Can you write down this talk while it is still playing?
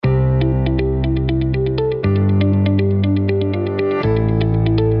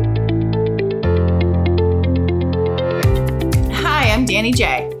Danny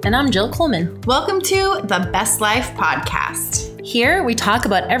J. And I'm Jill Coleman. Welcome to the Best Life Podcast. Here we talk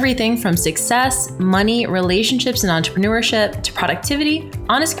about everything from success, money, relationships and entrepreneurship to productivity,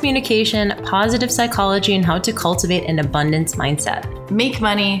 honest communication, positive psychology, and how to cultivate an abundance mindset. Make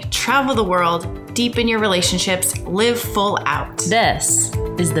money, travel the world, deepen your relationships, live full out. This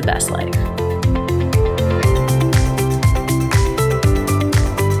is the best life.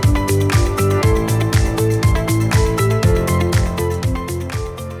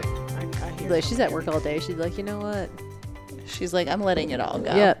 She's at work all day. She's like, you know what? She's like, I'm letting it all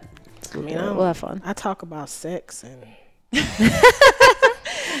go. Yep. I mean, We'll have fun. I talk about sex and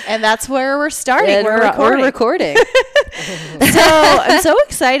And that's where we're starting. And we're recording. So I'm so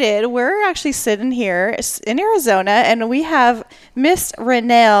excited. We're actually sitting here in Arizona, and we have Miss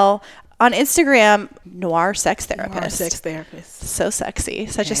Renelle on Instagram, Noir Sex Therapist. So sexy.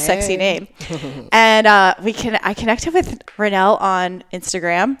 Such a sexy name. And I connected with Renelle on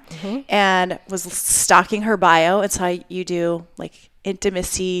Instagram and was stalking her bio and saw you do like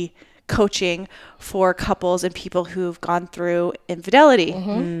intimacy coaching for couples and people who've gone through infidelity.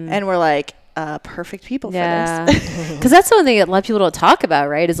 And we're like, perfect people for this. Because that's something that a lot of people don't talk about,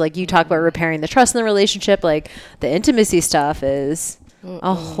 right? Is like you talk about repairing the trust in the relationship. Like the intimacy stuff is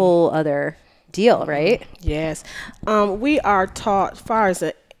a whole other deal, right? Yes. We are taught as far as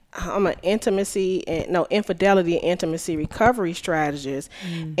I'm an infidelity and intimacy recovery strategist.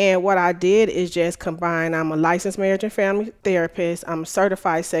 And what I did is just combine, I'm a licensed marriage and family therapist, I'm a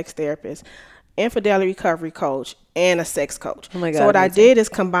certified sex therapist, infidelity recovery coach, and a sex coach. Oh my God, so what I did is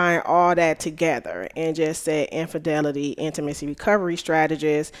combine all that together and just said infidelity, intimacy recovery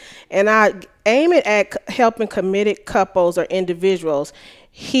strategist. And I aim it at helping committed couples or individuals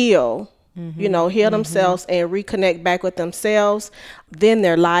heal, heal themselves and reconnect back with themselves, then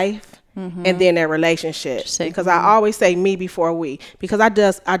their life, and then their relationship. Because I always say me before we, because I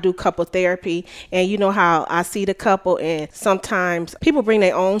do couple therapy, and you know how I see the couple and sometimes people bring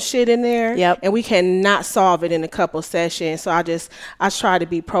their own shit in there and we cannot solve it in a couple session. So I try to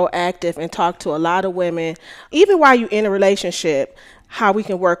be proactive and talk to a lot of women, even while you're in a relationship, how we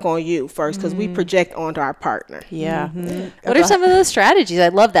can work on you first, because we project onto our partner. What are some of those strategies? I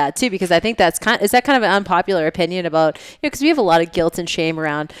love that too, because I think is that kind of an unpopular opinion about, because we have a lot of guilt and shame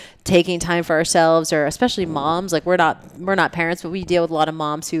around taking time for ourselves, or especially moms. Like we're not parents, but we deal with a lot of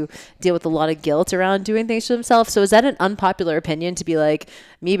moms who deal with a lot of guilt around doing things for themselves. So is that an unpopular opinion to be like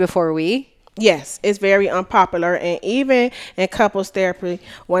me before we? Yes, it's very unpopular. And even in couples therapy,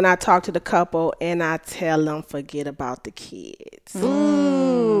 when I talk to the couple and I tell them, forget about the kids.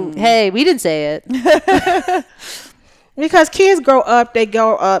 Ooh. Hey, we didn't say it. Because kids grow up,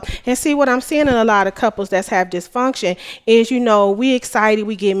 and see what I'm seeing in a lot of couples that have dysfunction is, we excited,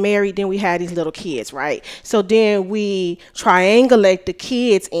 we get married, then we have these little kids, right? So then we triangulate the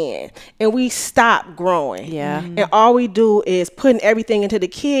kids in and we stop growing. And all we do is putting everything into the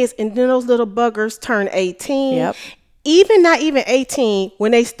kids, and then those little buggers turn 18. Not even 18,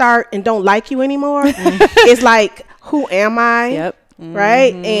 when they start and don't like you anymore, it's like, who am I?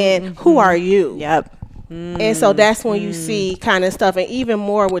 Right? And who are you? And so that's when you see kind of stuff. And even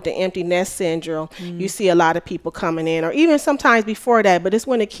more with the empty nest syndrome, you see a lot of people coming in, or even sometimes before that, but it's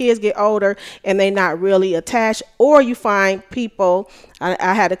when the kids get older and they're not really attached, or you find people,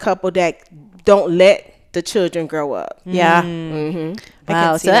 I had a couple that don't let the children grow up.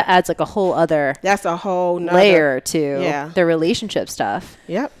 Wow, so that adds like a whole other that's a whole layer to the relationship stuff.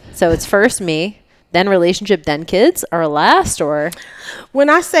 So it's first me, then relationship, then kids, or last, or? When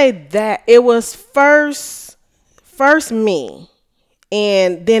I say that, it was first me,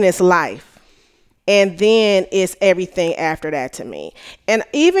 and then it's life, and then it's everything after that to me. And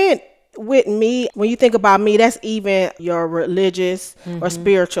even with me, when you think about me, that's even your religious or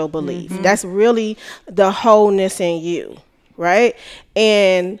spiritual belief. That's really the wholeness in you, right?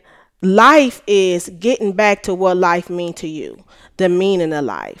 And life is getting back to what life means to you, the meaning of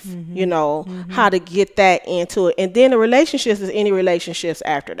life, how to get that into it. And then the relationships is any relationships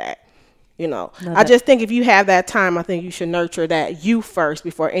after that. I just think if you have that time, I think you should nurture that you first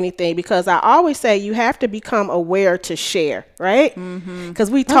before anything, because I always say you have to become aware to share, right? Because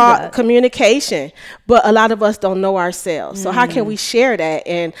we taught communication, but a lot of us don't know ourselves. So how can we share that?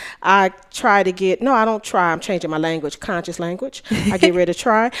 And I try to I'm changing my language, conscious language. I get rid of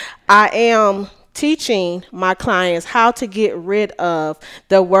try. I am teaching my clients how to get rid of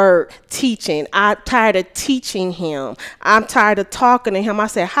the word teaching. I'm tired of teaching him. I'm tired of talking to him. I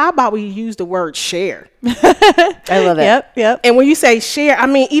said, how about we use the word share? I love it. Yep. And when you say share, I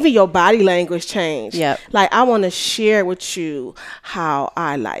mean, even your body language change. Yep. Like, I want to share with you how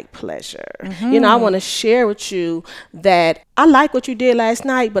I like pleasure. You know, I want to share with you that I like what you did last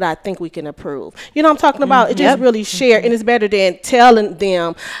night, but I think we can improve. You know what I'm talking about? It just really share. And it's better than telling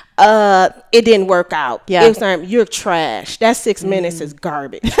them, it didn't work out. Yeah. It's like, you're trash. That 6 minutes is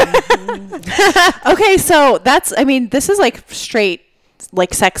garbage. Okay, so this is like straight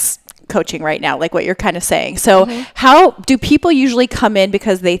like sex coaching right now, like what you're kind of saying. So how do people usually come in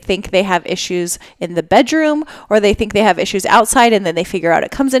because they think they have issues in the bedroom, or they think they have issues outside and then they figure out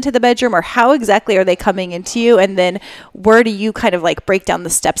it comes into the bedroom, or how exactly are they coming into you? And then where do you kind of like break down the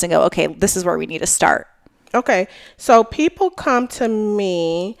steps and go, okay, this is where we need to start? Okay, so people come to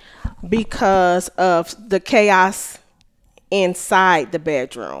me because of the chaos inside the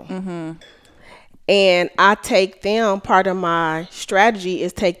bedroom. And I take them, part of my strategy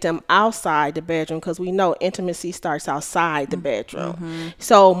is take them outside the bedroom, because we know intimacy starts outside the bedroom.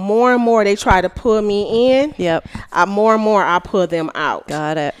 So more and more they try to pull me in. Yep. More and more I pull them out.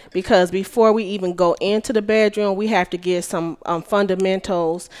 Got it. Because before we even go into the bedroom, we have to get some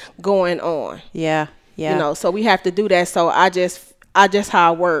fundamentals going on. Yeah. You know, so we have to do that. So I just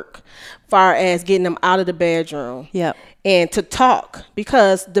how I work, far as getting them out of the bedroom. Yep. And to talk,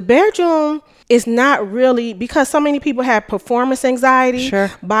 because the bedroom is not really, because so many people have performance anxiety,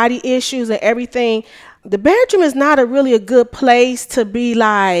 body issues and everything. The bedroom is not really a good place to be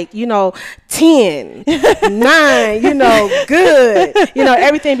like, 10, 9, good,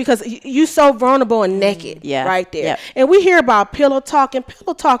 everything, because you so vulnerable and naked right there. Yep. And we hear about pillow talk, and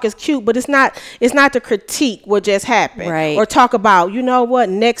pillow talk is cute, but it's not to critique what just happened, right? Or talk about,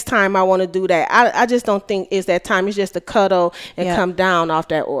 next time I want to do that. I just don't think it's that time. It's just to cuddle and come down off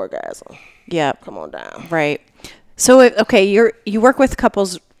that orgasm. Yeah. Come on down. Right. So, okay, you work with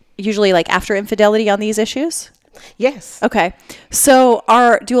couples usually like after infidelity on these issues? Yes. Okay. So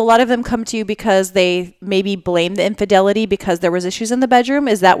do a lot of them come to you because they maybe blame the infidelity because there was issues in the bedroom?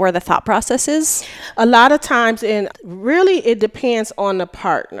 Is that where the thought process is? A lot of times, and really it depends on the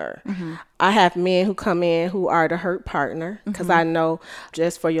partner. I have men who come in who are the hurt partner, because I know,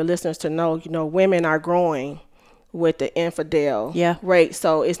 just for your listeners to know, women are growing with the infidel rate.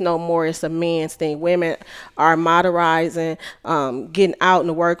 So it's no more, it's a man's thing. Women are modernizing, getting out in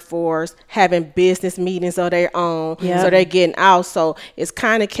the workforce, having business meetings of their own. So they're getting out. So it's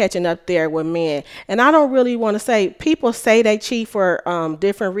kind of catching up there with men. And I don't really want to say, people say they cheat for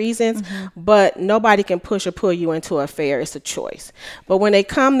different reasons, but nobody can push or pull you into an affair. It's a choice. But when they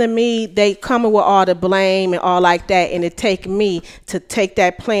come to me, they come with all the blame and all like that. And it take me to take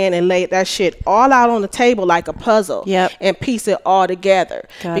that plan and lay that shit all out on the table like a puzzle. And piece it all together.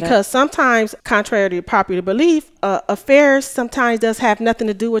 Because sometimes, contrary to popular belief, affairs sometimes does have nothing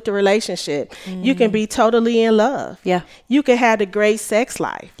to do with the relationship. You can be totally in love. You can have a great sex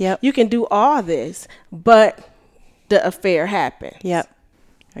life. You can do all this, but the affair happened.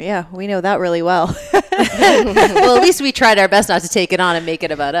 Yeah, we know that really well. Well, at least we tried our best not to take it on and make it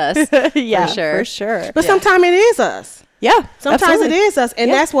about us. For sure. But sometimes it is us. Yeah, sometimes absolutely. it is us,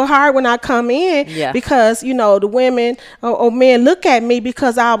 and that's what hard when I come in, because the women or men look at me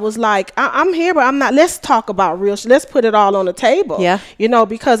because I was like, I'm here, but I'm not. Let's talk about real shit. Let's put it all on the table.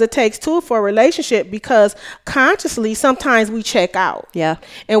 Because it takes two for a relationship. Because consciously, sometimes we check out,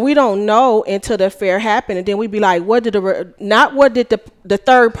 and we don't know until the affair happened, and then we be like, what did the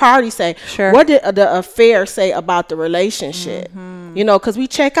third party say? What did the affair say about the relationship? Because we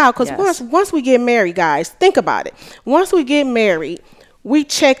check out. Because once we get married, guys, think about it. Once we get married, we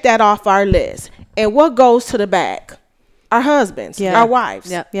check that off our list. And what goes to the back? Our husbands, our wives.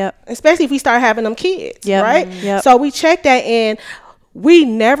 Especially if we start having them kids, right? So we check that, and we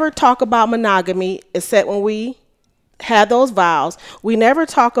never talk about monogamy except when we have those vows. We never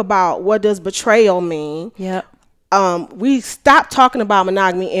talk about what does betrayal mean. We stopped talking about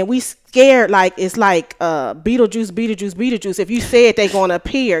monogamy, and we scared, like it's like Beetlejuice. If you say it, they're going to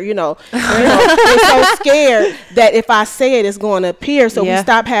appear. They're so scared that if I say it, it's going to appear. So we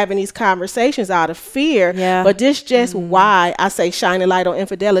stop having these conversations out of fear. But this just why I say shine a light on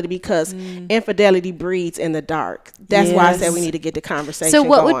infidelity, because infidelity breeds in the dark. That's why I said we need to get the conversation. So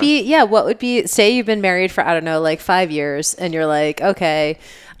what going. would be? Say you've been married for, I don't know, like 5 years, and you're like, okay,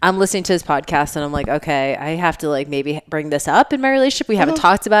 I'm listening to this podcast and I'm like, okay, I have to like maybe bring this up in my relationship. We haven't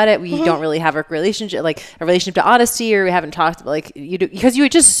talked about it. We don't really have a relationship to honesty, or we haven't talked about, like, you do, because you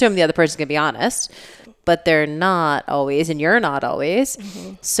would just assume the other person's gonna be honest. but they're not always, and you're not always.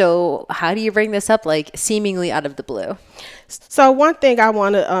 So how do you bring this up, like seemingly out of the blue? So one thing I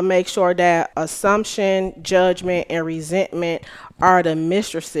want to make sure that assumption, judgment, and resentment are the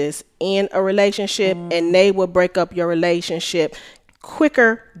mistresses in a relationship, and they will break up your relationship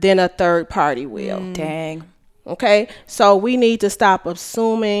quicker than a third party will. Dang. Okay, so we need to stop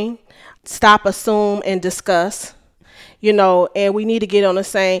assume and discuss, and we need to get on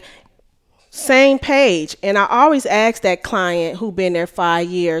the same page. And I always ask that client who been there 5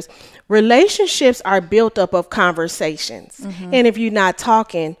 years, relationships are built up of conversations. And if you're not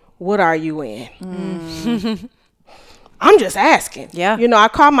talking, what are you in? I'm just asking. Yeah. I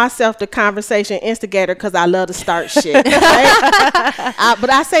call myself the conversation instigator because I love to start shit. Right? But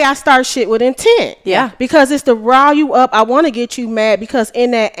I say I start shit with intent. Yeah. Because it's to rile you up. I want to get you mad because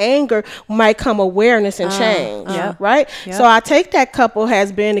in that anger might come awareness and change. Yeah. Right? Yeah. So I take that couple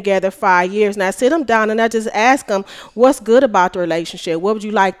has been together 5 years and I sit them down and I just ask them, what's good about the relationship? What would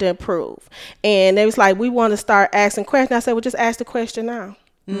you like to improve? And they was like, we want to start asking questions. I said, well, just ask the question now.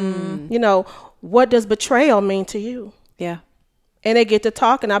 What does betrayal mean to you? Yeah. And they get to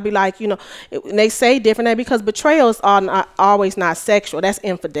talk, and I'll be like, and they say different because betrayal is always not sexual. That's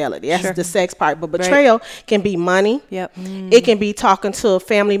infidelity. That's the sex part. But betrayal can be money. Yep. It can be talking to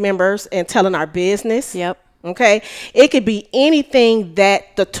family members and telling our business. Yep. Okay. It could be anything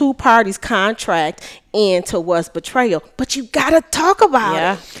that the two parties contract into was betrayal. But you got to talk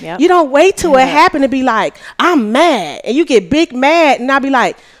about it. Yep. You don't wait till it happen to be like, I'm mad. And you get big mad, and I'll be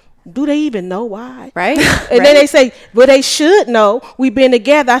like, do they even know why? Right. And then they say, well, they should know. We've been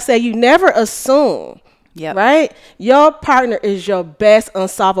together. I say, you never assume. Yep. Right? Your partner is your best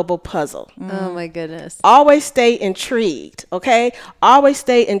unsolvable puzzle. Oh my goodness. Always stay intrigued, okay? Always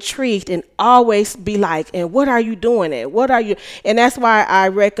stay intrigued and always be like, and what are you doing it? What are you? And that's why I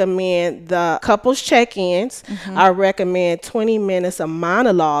recommend the couples check-ins. I recommend 20 minutes of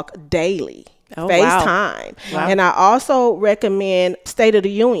monologue daily. FaceTime. Wow. And I also recommend State of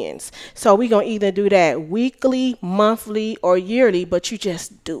the Unions. So we're going to either do that weekly, monthly, or yearly, but you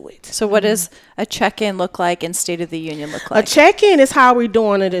just do it. So what does a check-in look like and State of the Union look like? A check-in is how we're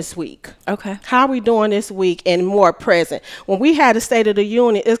doing it this week. Okay. How we doing this week and more present. When we had a State of the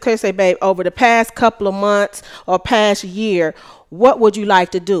Union, it's going to say, babe, over the past couple of months or past year, what would you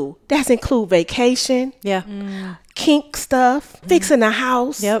like to do? That's include vacation. Yeah. Kink stuff, fixing the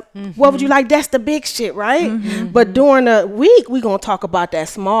house. Yep. What would you like? That's the big shit, right? But during the week, we're going to talk about that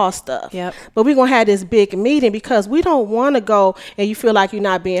small stuff. Yep. But we're going to have this big meeting because we don't want to go and you feel like you're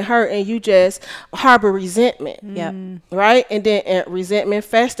not being hurt and you just harbor resentment. Yep. Right? And then resentment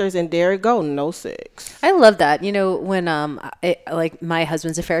festers and there it go, no sex. I love that. When like my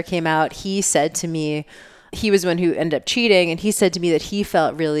husband's affair came out, he said to me, he was the one who ended up cheating, and he said to me that he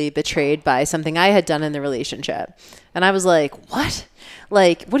felt really betrayed by something I had done in the relationship. And I was like, what?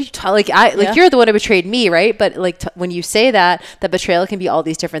 Like, what are you talking? You're the one who betrayed me, right? But when you say that betrayal can be all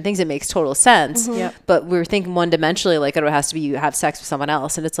these different things, it makes total sense. Yep. But we're thinking one dimensionally, like it has to be you have sex with someone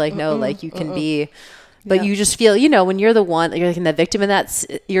else, and it's like no, like you can be. But you just feel, when you're the one, you're like in the victim, and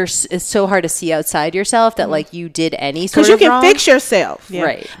it's so hard to see outside yourself that like you did any sort of Because you can wrong. fix yourself. Yeah.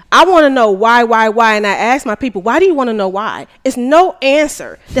 Right. I want to know why. And I ask my people, why do you want to know why? It's no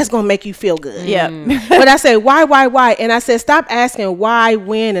answer that's going to make you feel good. Yeah. But I say, why? And I said, stop asking why,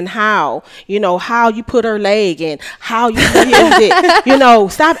 when, and how. How you put her leg in, how you used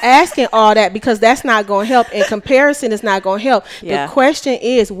it. Stop asking all that because that's not going to help. And comparison is not going to help. Yeah. The question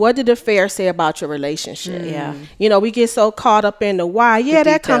is, what did the affair say about your relationship? Yeah. We get so caught up in the why. Yeah,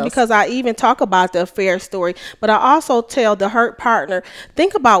 that comes because I even talk about the affair story, but I also tell the hurt partner,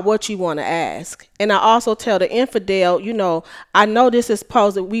 think about what you want to ask. And I also tell the infidel, I know this is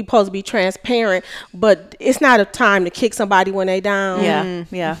supposed to be transparent, but it's not a time to kick somebody when they down. Yeah.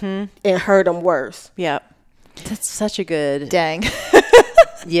 Yeah. And hurt them worse. Yeah. That's such a good. Dang.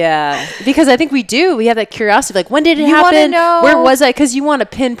 Yeah, because I think we have that curiosity. Like, when did it You wanna happen? know. Where was I? Because you want to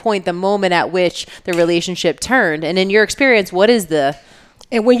pinpoint the moment at which the relationship turned. And in your experience, what is the?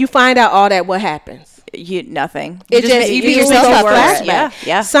 And when you find out all that, what happens? Nothing. You beat yourself go up. worse. Flashback.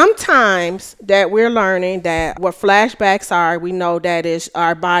 Yeah. Sometimes that we're learning that what flashbacks are, we know that is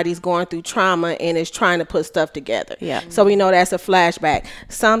our body's going through trauma and is trying to put stuff together. Yeah. So we know that's a flashback.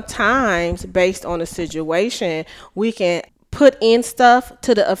 Sometimes based on the situation, we can put in stuff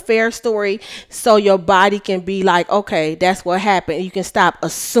to the affair story so your body can be like, okay, that's what happened. You can stop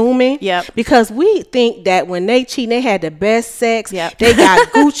assuming. Yep. Because we think that when they cheat, they had the best sex. Yep. They got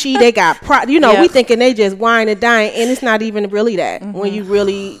Gucci. They got we Yep. thinking they just wine and dine, and it's not even really that when you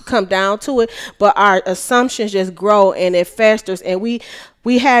really come down to it. But our assumptions just grow and it festers, and we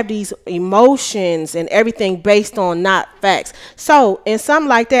we have these emotions and everything based on not facts. So in something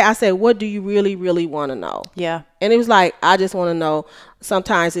like that, I said, what do you really, really want to know? Yeah. And it was like, I just want to know.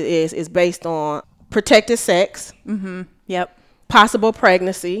 Sometimes it's based on protected sex, Yep. possible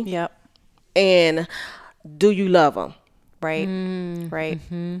pregnancy, Yep. and do you love them? Right. Right.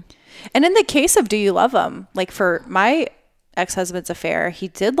 And in the case of do you love them, like for my ex-husband's affair, he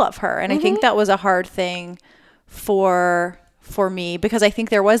did love her. And I think that was a hard thing for me, because I think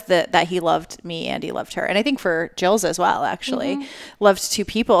there was that he loved me and he loved her. And I think for Jill's as well, actually, loved two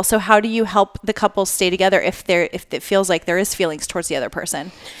people. So how do you help the couple stay together if it feels like there is feelings towards the other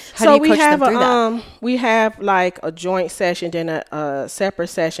person? How do you coach them through that? We have like a joint session, then a separate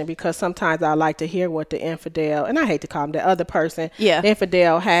session, because sometimes I like to hear what the infidel, and I hate to call them the other person, the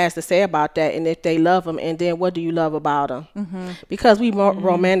infidel has to say about that, and if they love them, and then what do you love about them? Because we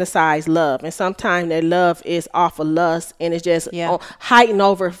romanticize love, and sometimes that love is off of lust, and it's just heightened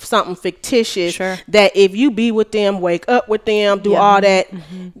over something fictitious. That if you be with them, wake up with them, do all that,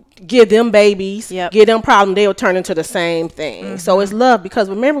 give them babies, give them problems, they'll turn into the same thing. So it's love, because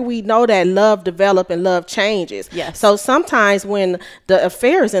remember, we know that love develop and love changes. So sometimes when the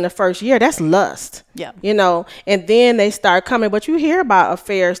affair is in the first year, that's lust. You know, and then they start coming. But you hear about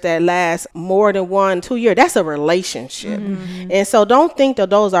affairs that last more than 1-2 years. That's a relationship. And so don't think that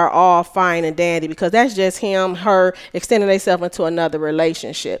those are all fine and dandy, because that's just him, her extending themselves into another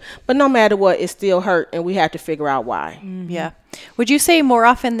relationship. But no matter what, it still hurt, and we have to figure out why. Would you say more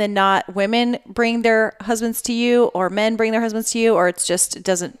often than not, women bring their husbands to you, or men bring their husbands to you, or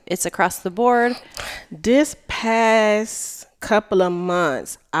it's across the board? This past couple of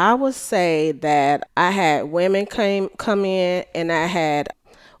months, I would say that I had women come in, and I had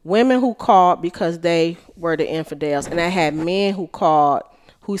women who called because they were the infidels, and I had men who called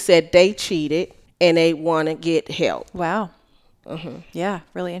who said they cheated and they want to get help. Wow. Yeah,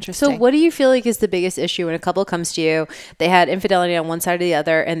 really interesting. So what do you feel like is the biggest issue when a couple comes to you, they had infidelity on one side or the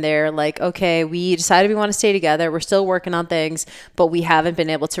other, and they're like, okay, we decided we want to stay together, we're still working on things, but we haven't been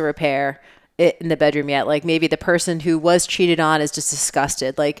able to repair it in the bedroom yet? Like, maybe the person who was cheated on is just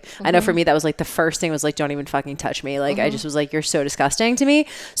disgusted. Like, I know for me, that was like the first thing was like, don't even fucking touch me. Like, I just was like, you're so disgusting to me.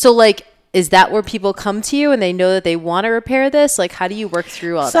 So like, is that where people come to you and they know that they want to repair this? Like, how do you work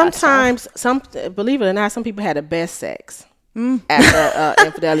through all that stuff? Believe it or not, some people had the best sex after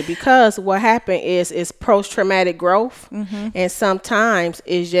infidelity, because what happened is post-traumatic growth, and sometimes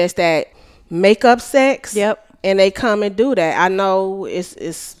it's just that makeup sex. And they come and do that. I know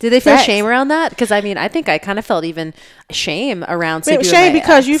it's. Do they feel shame around that? Because I mean, I think I kind of felt even shame around shame,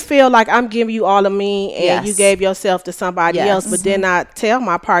 because you feel like I'm giving you all of me, and you gave yourself to somebody else. But then I tell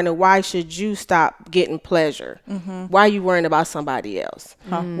my partner, why should you stop getting pleasure? Why are you worrying about somebody else?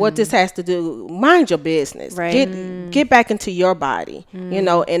 What this has to do? Mind your business. Get back into your body. You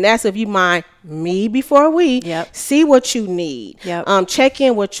know, and that's if you mind me before we see what you need. Check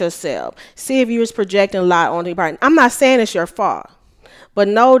in with yourself. See if you was projecting a lot on the partner. I'm not saying it's your fault, but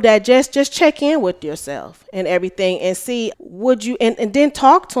know that just check in with yourself and everything, and see, would you, and then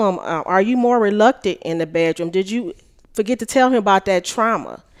talk to him. Are you more reluctant in the bedroom? Did you forget to tell him about that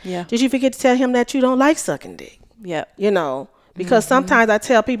trauma? Did you forget to tell him that you don't like sucking dick? You know, because sometimes I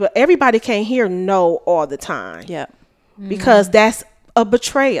tell people, everybody can't hear no all the time. Because that's a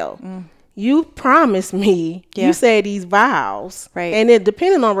betrayal. You promised me, you say these vows, and it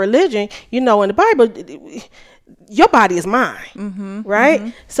depending on religion, you know, in the Bible, your body is mine,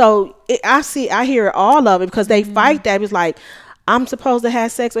 right? So I hear all of it, because they fight that. It's like, I'm supposed to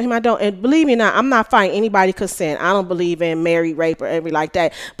have sex with him, I don't. And believe me or not, I'm not fighting anybody consent. I don't believe in married rape or everything like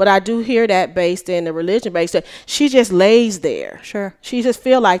that. But I do hear that based in the religion based. She just lays there. She just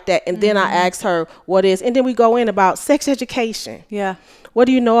feel like that. And then I ask her what is, and then we go in about sex education. What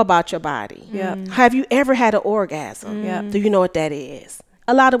do you know about your body? Have you ever had an orgasm? Do you know what that is?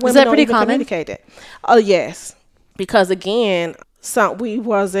 A lot of women don't even communicate that. Oh, yes. Because again, we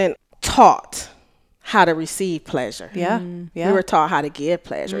wasn't taught how to receive pleasure. We were taught how to give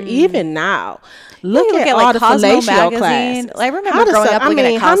pleasure. Even now, look at all the fellatio classes. I remember growing up looking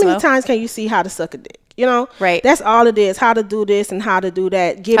at Cosmo. How many times can you see how to suck a dick? You know, that's all it is. How to do this and how to do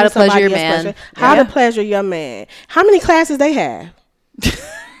that. Giving somebody else pleasure. How to pleasure your man. How many classes they have?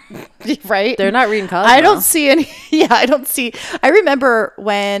 They're not reading Cosmo. I don't see any. I don't see. I remember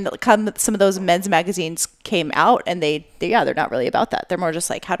when some of those men's magazines came out, and they're not really about that. They're more just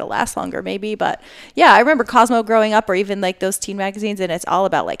like how to last longer, maybe. But yeah, I remember Cosmo growing up, or even like those teen magazines, and it's all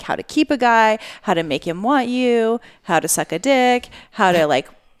about like how to keep a guy, how to make him want you, how to suck a dick, how to like.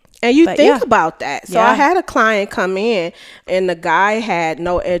 And you think about that. So I had a client come in, and the guy had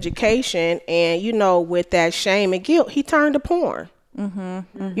no education, and you know, with that shame and guilt, he turned to porn.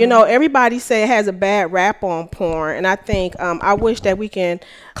 You know, everybody say it has a bad rap on porn, and I think I wish that we can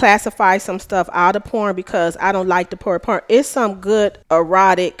classify some stuff out of porn, because I don't like the porn. It's some good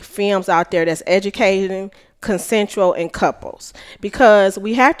erotic films out there that's educating, consensual, and couples, because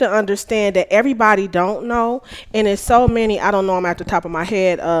we have to understand that everybody don't know, and there's so many, I don't know them at the top of my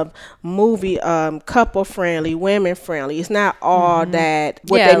head, of movie couple friendly, women friendly. It's not all that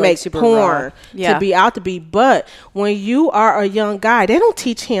what they like make super porn raw. to be out to be. But when you are a young guy, they don't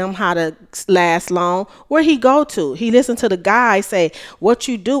teach him how to last long. Where he go to, he listen to the guy say what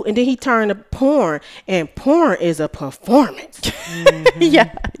you do, and then he turn to porn, and porn is a performance.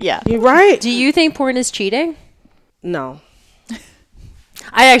 Yeah. You're right. Do you think porn is cheating? No.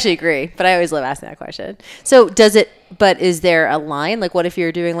 I actually agree, but I always love asking that question. So but is there a line? Like, what if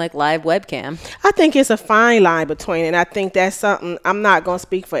you're doing like live webcam? I think it's a fine line between it. And I think that's something, I'm not going to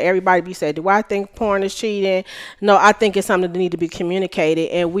speak for everybody. You say, do I think porn is cheating? No, I think it's something that need to be communicated.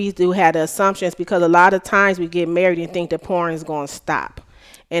 And we do have the assumptions, because a lot of times we get married and think that porn is going to stop.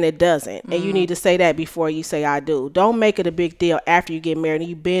 And it doesn't. And you need to say that before you say I do. Don't make it a big deal after you get married and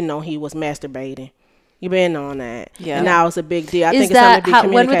you've been on he was masturbating. You've been on that. Yeah. And now it's a big deal. I think it's something to be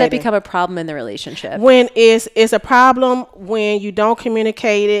communicated. When would that become a problem in the relationship? When it's a problem when you don't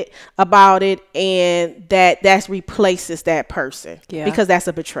communicate it about it, and that replaces that person. Yeah. Because that's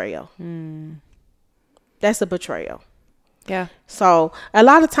a betrayal. That's a betrayal. Yeah. So a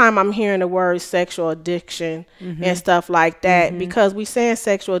lot of time I'm hearing the word sexual addiction and stuff like that, because we saying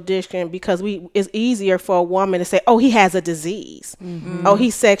sexual addiction because it's easier for a woman to say, oh, he has a disease. Oh,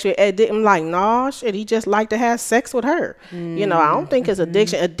 he's sexually addicted. I'm like, no, shit, he just like to have sex with her. You know, I don't think it's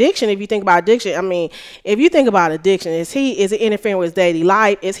addiction. Addiction, if you think about addiction, I mean, if you think about addiction, is it interfering with his daily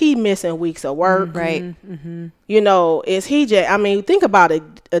life? Is he missing weeks of work? Right. You know, is he just, I mean, think about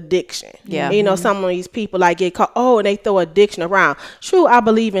addiction. Yeah. You know, some of these people like get caught, and they throw addiction around. True, I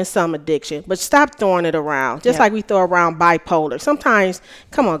believe in some addiction, but stop throwing it around. Just like we throw around bipolar. Sometimes,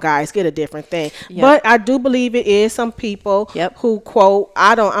 come on, guys, get a different thing. But I do believe it is some people who quote,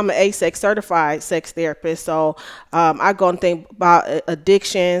 I'm an ASEX certified sex therapist, so I go and think about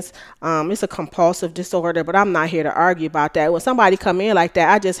addictions. It's a compulsive disorder, but I'm not here to argue about that. When somebody come in like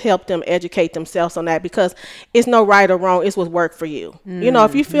that, I just help them educate themselves on that, because it's no right or wrong. It's what worked for you. You know,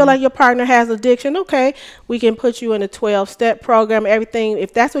 if you feel like your partner has addiction, okay, we can put you in a 12-step program, everything,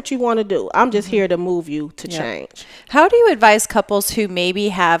 if that's what you want to do. I'm just here to move you to change. How do you advise couples who maybe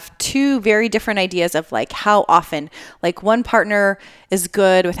have two very different ideas of like how often? Like one partner is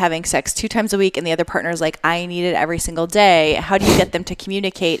good with having sex 2 times a week and the other partner is like, I need it every single day. How do you get them to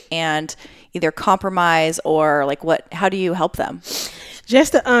communicate and either compromise, or like how do you help them?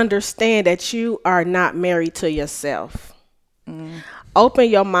 Just to understand that you are not married to yourself. Open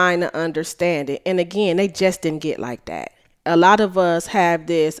your mind to understand it. And again, they just didn't get like that. A lot of us have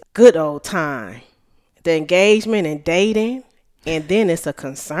this good old time, the engagement and dating, and then it's a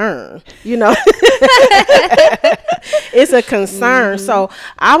concern, you know. It's a concern. So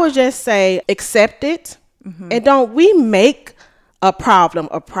I would just say accept it, and don't we make a problem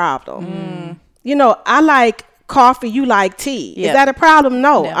a problem. You know, I like coffee, you like tea. Is that a problem?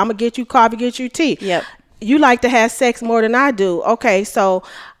 No. I'm gonna get you coffee, get you tea. You like to have sex more than I do. Okay, so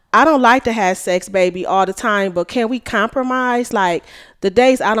I don't like to have sex, baby, all the time, but can we compromise? Like the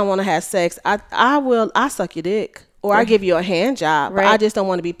days I don't want to have sex, I suck your dick. Or I give you a hand job, but I just don't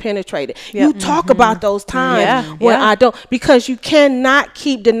want to be penetrated. You talk about those times when I don't, because you cannot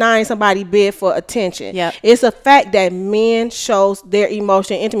keep denying somebody bid for attention. It's a fact that men shows their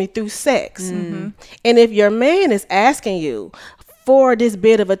emotion intimately through sex. And if your man is asking you for this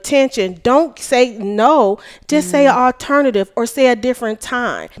bit of attention, don't say no. Just say an alternative, or say a different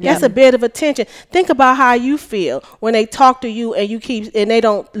time. That's a bit of attention. Think about how you feel when they talk to you and they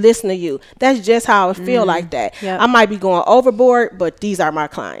don't listen to you. That's just how I feel like that. I might be going overboard, but these are my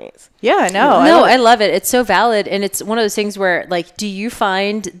clients. Yeah, no, I love it. It's so valid. And it's one of those things where, like, do you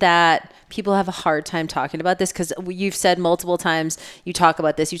find that people have a hard time talking about this? Because you've said multiple times, you talk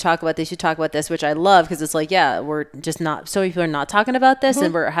about this, which I love, because it's like, we're just not, so many people are not talking about this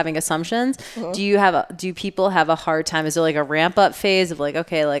and we're having assumptions. Do people have a hard time? Is there like a ramp up phase of like,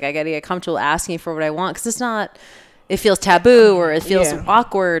 okay, like I got to get comfortable asking for what I want? Because it feels taboo, or it feels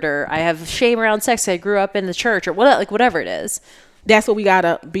awkward, or I have shame around sex. I grew up in the church, or whatever it is. That's what we got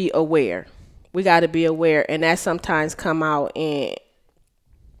to be aware. We got to be aware. And that sometimes come out in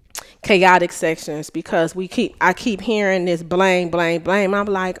chaotic sections, because I keep hearing this blame. I'm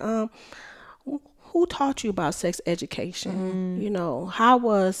like, who taught you about sex education? You know, how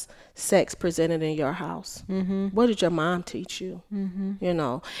was sex presented in your house? What did your mom teach you? You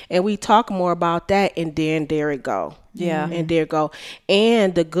know, and we talk more about that, and then there it go. Yeah. And there it go.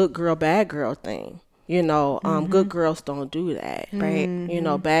 And the good girl, bad girl thing. You know, good girls don't do that. Right. You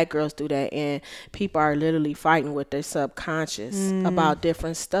know, bad girls do that. And people are literally fighting with their subconscious about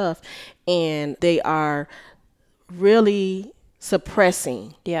different stuff. And they are really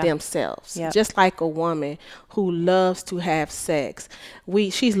suppressing themselves. Just like a woman who loves to have sex.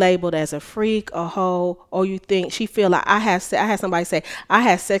 She's labeled as a freak, a hoe, or you think she feel like I had somebody say, I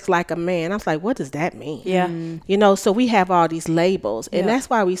had sex like a man. I was like, what does that mean? Yeah. You know, so we have all these labels, and that's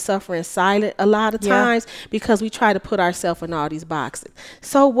why we suffer in silence a lot of times, because we try to put ourselves in all these boxes.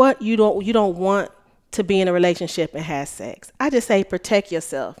 So what? You don't want to be in a relationship and have sex. I just say protect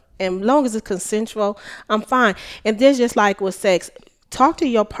yourself. And as long as it's consensual, I'm fine. And then just like with sex, talk to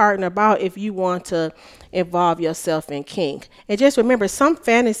your partner about if you want to involve yourself in kink. And just remember, some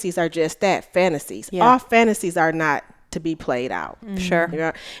fantasies are just that, fantasies. All fantasies are not to be played out. Sure. You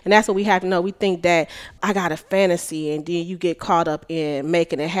know? And that's what we have to know. We think that I got a fantasy, and then you get caught up in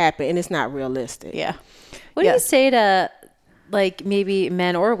making it happen, and it's not realistic. Yeah. What do you say to like maybe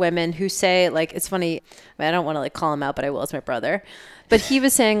men or women who say, like, it's funny, I don't want to like call him out, but I will, it's my brother. But he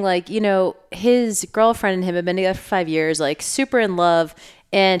was saying, like, you know, his girlfriend and him have been together for 5 years, like super in love.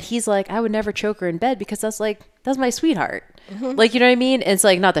 And he's like, I would never choke her in bed because that's my sweetheart. Like, you know what I mean? And it's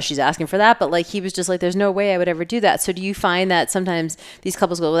like, not that she's asking for that, but like, he was just like, there's no way I would ever do that. So do you find that sometimes these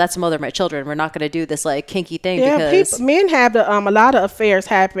couples go, well, that's the mother of my children. We're not going to do this like kinky thing because men have a lot of affairs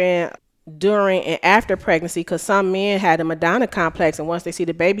happen during and after pregnancy, because some men had a Madonna complex, and once they see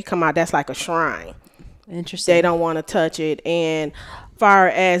the baby come out, that's like a shrine. Interesting. They don't want to touch it. And far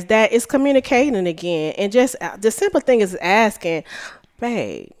as that, it's communicating again. And just the simple thing is asking,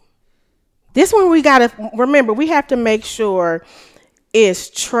 babe, this one we got to remember, we have to make sure it's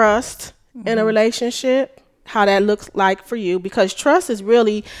trust in a relationship, how that looks like for you, because trust is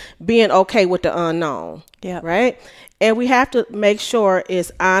really being okay with the unknown. Yeah. Right. And we have to make sure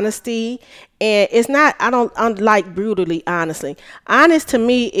it's honesty. And it's not, I don't like brutally honestly. Honest to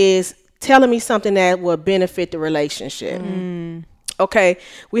me is telling me something that will benefit the relationship. Okay.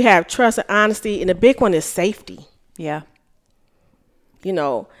 We have trust and honesty. And the big one is safety. Yeah. You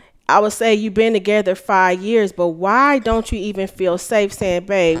know, I would say you've been together 5 years, but why don't you even feel safe saying,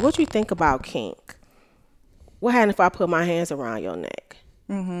 babe, what you think about kink? What happens if I put my hands around your neck?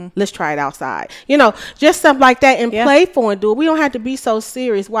 Let's try it outside. You know, just something like that, and playful and do it. We don't have to be so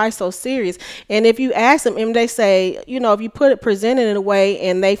serious. Why so serious? And if you ask them and they say, you know, if you present it in a way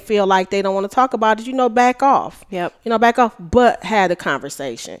and they feel like they don't want to talk about it, you know, back off. Yep. You know, back off, but had a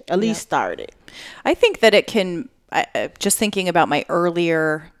conversation. At least start it. I think that it can, just thinking about my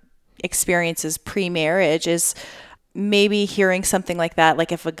earlier experiences pre-marriage, is maybe hearing something like that.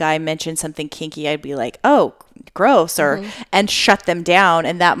 Like if a guy mentioned something kinky, I'd be like, oh, gross, or and shut them down,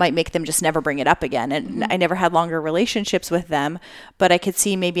 and that might make them just never bring it up again. And I never had longer relationships with them, but I could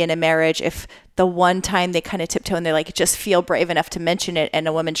see maybe in a marriage, if the one time they kind of tiptoe and they like just feel brave enough to mention it and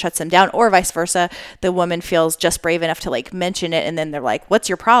a woman shuts them down, or vice versa, the woman feels just brave enough to like mention it and then they're like, what's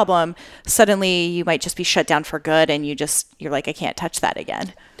your problem? Suddenly you might just be shut down for good, and you're like, I can't touch that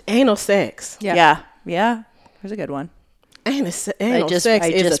again. Anal sex. Yeah. Here's a good one. Anal sex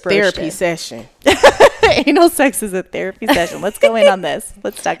is a therapy session. Anal sex is a therapy session. Let's go in on this.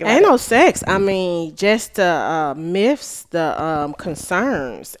 Let's talk about anal sex. I mean, just the myths, the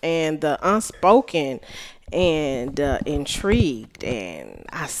concerns, and the unspoken, and intrigued, and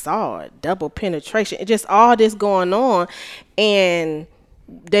I saw it, double penetration, just all this going on, and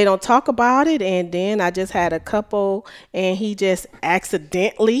they don't talk about it. And then I just had a couple, and he just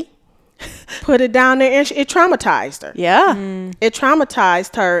accidentally put it down there, and it traumatized her. Yeah. It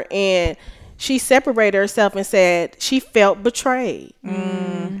traumatized her, and she separated herself and said she felt betrayed.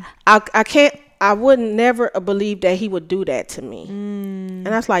 I would never believe that he would do that to me. And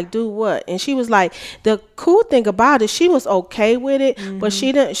I was like, do what? And she was like, the cool thing about it, she was okay with it, but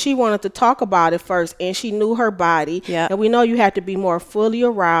she wanted to talk about it first, and she knew her body. Yeah. And we know you have to be more fully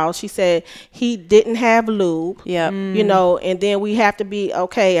aroused. She said he didn't have lube. Yeah. You know, and then we have to be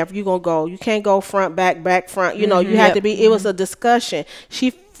okay, if you're going to go, you can't go front, back, front. You know, you have to be, it was a discussion.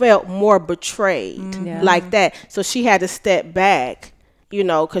 She felt more betrayed like that. So she had to step back, you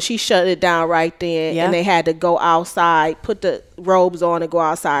know, because she shut it down right then. And they had to go outside, put the robes on and go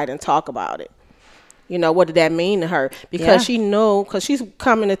outside and talk about it. You know, what did that mean to her? Because she knew, because she's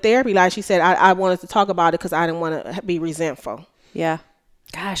coming to therapy, like she said, I wanted to talk about it because I didn't want to be resentful. Yeah.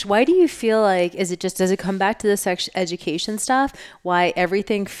 Gosh, why do you feel like, does it come back to the sex education stuff? Why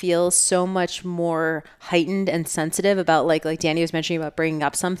everything feels so much more heightened and sensitive about like Danny was mentioning about bringing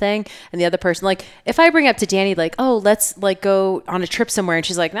up something and the other person, like if I bring up to Danny, like, oh, let's like go on a trip somewhere. And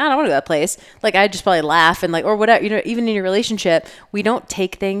she's like, nah, I don't want to go to that place. Like I just probably laugh and like, or whatever, you know, even in your relationship, we don't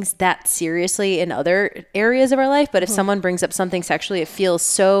take things that seriously in other areas of our life. But if someone brings up something sexually, it feels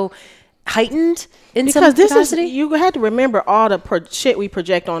so heightened in some capacity. Because this is, you have to remember all the shit we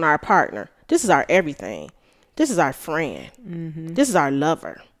project on our partner. This is our everything. This is our friend. This is our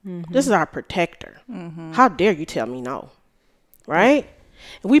lover. This is our protector. How dare you tell me no? Right?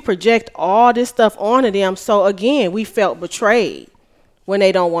 We project all this stuff onto them. So again, we felt betrayed when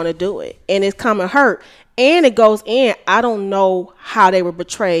they don't want to do it. And it's coming hurt. And it goes in. I don't know how they were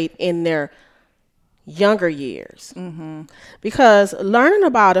betrayed in their younger years, because learning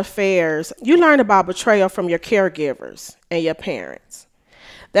about affairs, you learn about betrayal from your caregivers and your parents.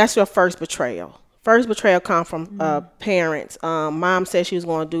 That's your first betrayal. First betrayal comes from parents. Mom said she was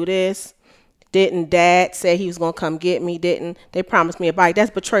going to do this, didn't. Dad said he was going to come get me, didn't. They promised me a bike.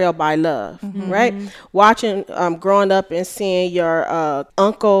 That's betrayal by love, right? Watching, growing up and seeing your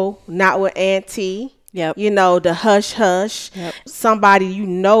uncle not with auntie. Yep. You know, the hush hush, somebody you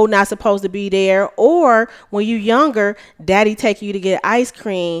know not supposed to be there. Or when you younger, daddy take you to get ice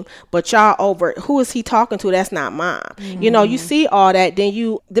cream, but y'all over, who is he talking to? That's not mom. You know, you see all that. Then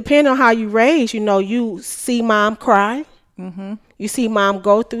you, depending on how you raise, you know, you see mom cry. You see mom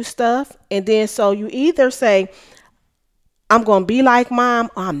go through stuff. And then so you either say, I'm going to be like mom,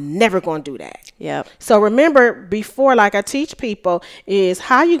 or I'm never going to do that. Yep. So remember, before, like I teach people, is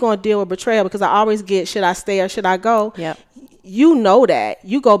how you going to deal with betrayal, because I always get, should I stay or should I go? Yep. You know that.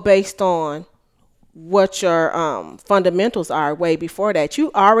 You go based on what your fundamentals are way before that.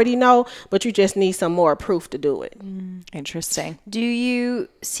 You already know, but you just need some more proof to do it. Interesting. Do you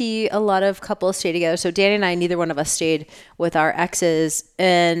see a lot of couples stay together? So Danny and I, neither one of us stayed with our exes.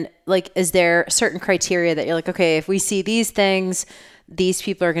 And like, is there certain criteria that you're like, okay, if we see these things, these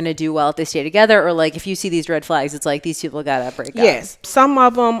people are going to do well if they stay together? Or like, if you see these red flags, it's like, these people got to break up. Yes. Some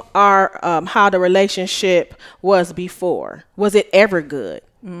of them are how the relationship was before. Was it ever good?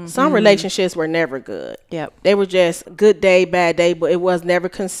 Some relationships were never good. Yep. They were just good day, bad day, but it was never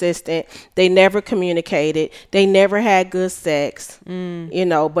consistent. They never communicated. They never had good sex, you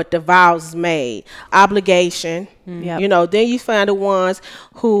know, but the vows made. Obligation, you know. Then you find the ones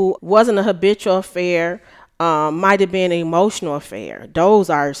who wasn't a habitual affair, might have been an emotional affair. Those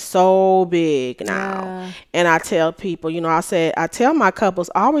are so big now. And I tell people, you know, I tell my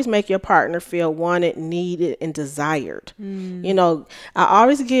couples, always make your partner feel wanted, needed, and desired. You know, I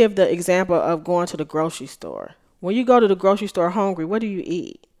always give the example of going to the grocery store. When you go to the grocery store hungry, what do you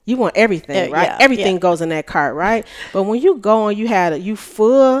eat? You want everything, right? Everything goes in that cart, right? But when you go and you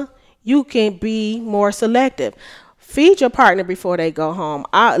full, you can be more selective. Feed your partner before they go home.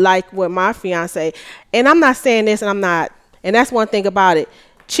 I like with my fiance, and I'm not saying this, and that's one thing about it.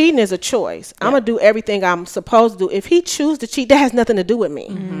 Cheating is a choice. I'm going to do everything I'm supposed to do. If he chooses to cheat, that has nothing to do with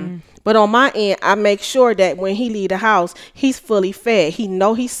me. But on my end, I make sure that when he leave the house, he's fully fed. He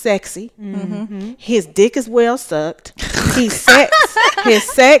know he's sexy. His dick is well sucked. His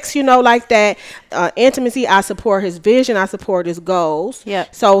sex, you know, like that. Intimacy, I support his vision. I support his goals.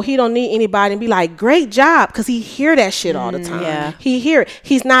 So he don't need anybody to be like, great job, because he hear that shit all the time. He hear it.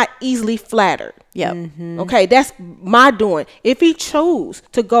 He's not easily flattered. Okay, that's my doing. If he choose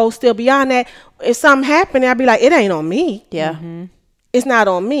to go still beyond that, if something happened, I'll be like, it ain't on me. It's not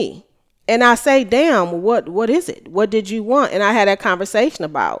on me. And I say, damn, what is it? What did you want? And I had that conversation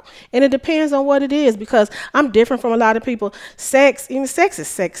about. And it depends on what it is, because I'm different from a lot of people. Sex is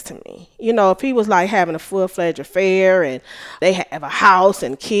sex to me. You know, if he was like having a full-fledged affair and they have a house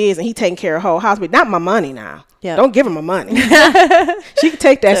and kids and he taking care of the whole house, but not my money now. Don't give him my money. She can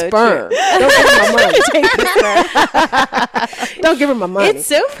take that sperm. Don't give him my money. It's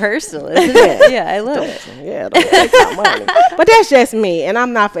so personal, isn't it? I love it. Don't take my money. But that's just me, and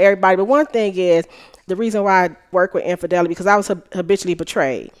I'm not for everybody. But one thing is, the reason why I work with infidelity, because I was habitually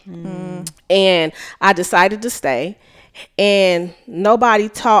betrayed. And I decided to stay, and nobody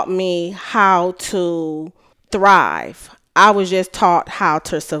taught me how to thrive. I was just taught how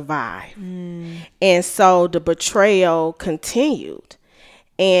to survive. And so the betrayal continued.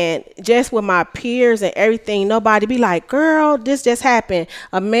 And just with my peers and everything, nobody be like, girl, this just happened.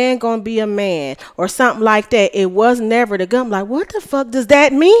 A man gonna be a man or something like that. It was never the gun. I'm like, what the fuck does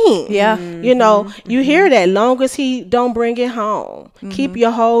that mean? You know, you hear that, long as he don't bring it home. Keep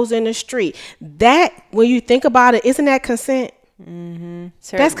your hoes in the street. That, when you think about it, isn't that consent?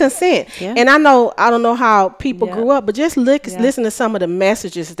 That's consent. Yeah. And I don't know how people grew up, but just listen to some of the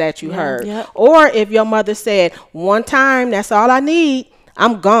messages that you heard. Yep. Or if your mother said, one time, that's all I need,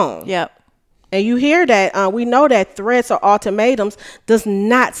 I'm gone. Yep. And you hear that, we know that threats or ultimatums does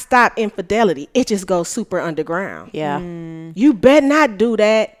not stop infidelity. It just goes super underground. Yeah. You better not do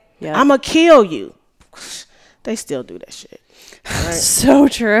that. Yeah. I'm going to kill you. They still do that shit. Right? So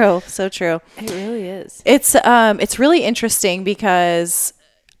true. So true. It really is. It's really interesting because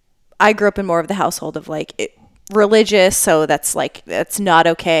I grew up in more of the household of like religious, so that's not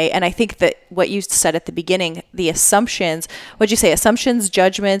okay. And I think that what you said at the beginning, the assumptions, what'd you say, assumptions,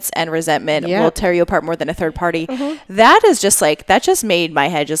 judgments, and resentment will tear you apart more than a third party. That is just like, that just made my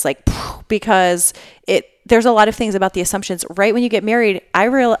head just like, because there's a lot of things about the assumptions. Right when you get married, I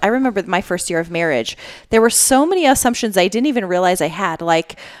remember my first year of marriage, there were so many assumptions I didn't even realize I had.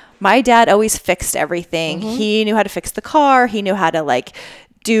 Like, my dad always fixed everything. He knew how to fix the car. He knew how to like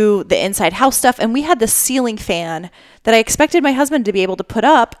do the inside house stuff. And we had this ceiling fan that I expected my husband to be able to put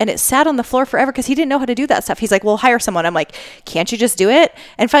up, and it sat on the floor forever because he didn't know how to do that stuff. He's like, well, hire someone. I'm like, can't you just do it?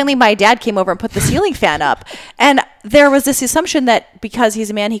 And finally my dad came over and put the ceiling fan up. And there was this assumption that because he's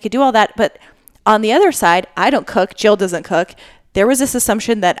a man, he could do all that. But on the other side, I don't cook. Jill doesn't cook. There was this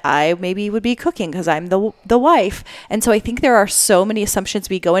assumption that I maybe would be cooking because I'm the wife. And so I think there are so many assumptions.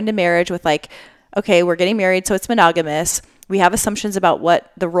 We go into marriage with like, okay, we're getting married, so it's monogamous. We have assumptions about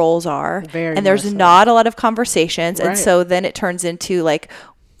what the roles are. And there's not a lot of conversations. Right. And so then it turns into like,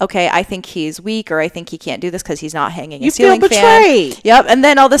 okay, I think he's weak, or I think he can't do this because he's not hanging a ceiling fan. You feel betrayed. Yep. And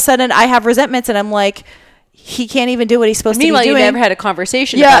then all of a sudden I have resentments, and I'm like, he can't even do what he's supposed to be doing. Meanwhile, you never had a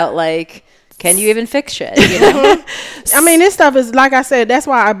conversation about like, can you even fix shit? You know? I mean, this stuff is, like I said, that's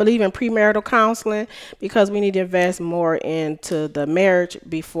why I believe in premarital counseling, because we need to invest more into the marriage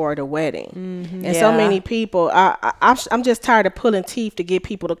before the wedding. And so many people, I'm just tired of pulling teeth to get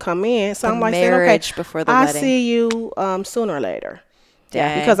people to come in. So I'm like, marriage okay, before the I'll wedding. see you sooner or later.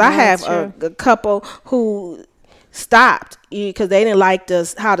 Dang, because I have a couple who stopped because they didn't like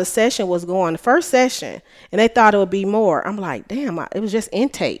how the session was going, the first session, and they thought it would be more. I'm like, damn, it was just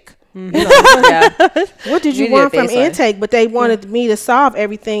intake. You know, what did you want from intake? But they wanted me to solve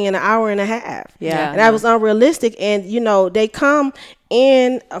everything in an hour and a half. And that was unrealistic. And they come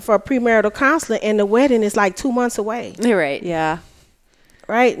in for premarital counseling, and the wedding is like 2 months away. You're right. Yeah.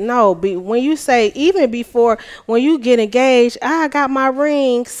 Right? No, when you say, even before, when you get engaged, I got my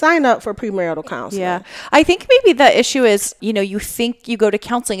ring, sign up for premarital counseling. Yeah. I think maybe the issue is, you think you go to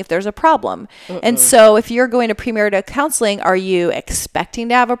counseling if there's a problem. And so if you're going to premarital counseling, are you expecting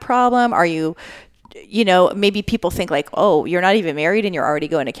to have a problem? Are you, maybe people think like, oh, you're not even married and you're already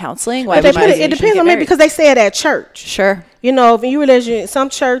going to counseling. Why but it depends on me, because they say it at church. Sure. If you religion, some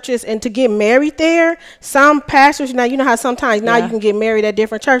churches, and to get married there, some pastors, now you know how sometimes now you can get married at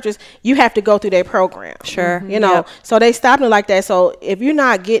different churches, you have to go through their program. Sure. So they stopped it like that. So if you're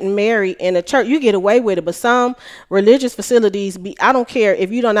not getting married in a church, you get away with it. But some religious facilities, I don't care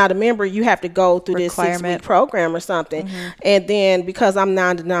if you're not a member, you have to go through this 6-week program or something. And then because I'm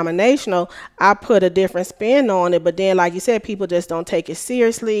non-denominational, I put a different spin on it. But then, like you said, people just don't take it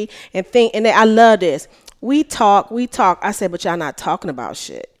seriously and think. And I love this. We talk. I said, but y'all not talking about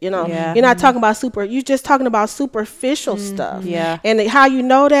shit. You're not talking about you're just talking about superficial stuff. Yeah. And how you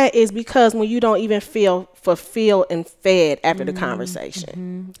know that is because when you don't even feel fulfilled and fed after the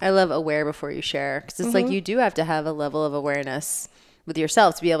conversation. I love aware before you share, because it's like you do have to have a level of awareness with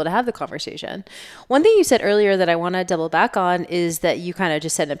yourself to be able to have the conversation. One thing you said earlier that I want to double back on is that you kind of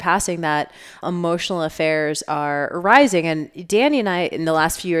just said in passing that emotional affairs are rising. And Danny and I in the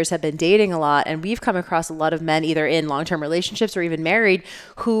last few years have been dating a lot, and we've come across a lot of men either in long-term relationships or even married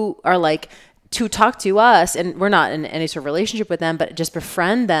who are like, to talk to us, and we're not in any sort of relationship with them, but just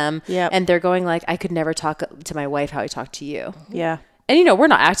befriend them. And they're going like, I could never talk to my wife how I talk to you. Yeah. And, we're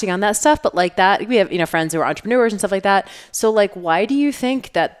not acting on that stuff, but like that, we have, friends who are entrepreneurs and stuff like that. So like, why do you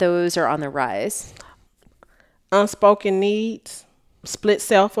think that those are on the rise? Unspoken needs, split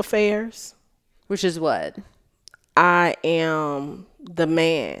self affairs. Which is what? I am the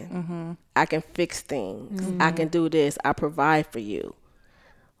man. I can fix things. I can do this. I provide for you.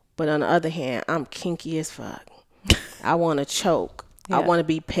 But on the other hand, I'm kinky as fuck. I want to choke. I want to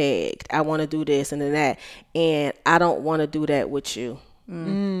be pegged. I want to do this and that. And I don't want to do that with you.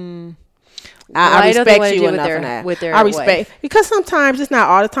 I respect you enough in that. I respect wife? Because sometimes it's not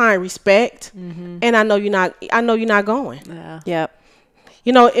all the time respect. And I know you're not going. Yep.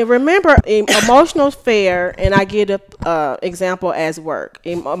 And remember, emotional affair, and I get a example as work.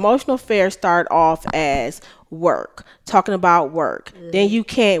 Emotional affairs start off as work, talking about work. Then you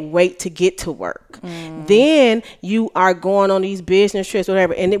can't wait to get to work. Then you are going on these business trips,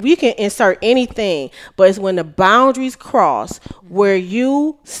 whatever, and we can insert anything, but it's when the boundaries cross where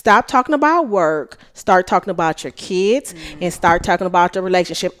you stop talking about work, start talking about your kids, and start talking about the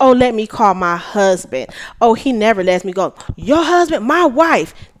relationship. Oh, let me call my husband. Oh, he never lets me go. Your husband, my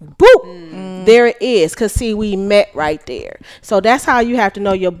wife. Boop. There it is. Because see, we met right there. So that's how you have to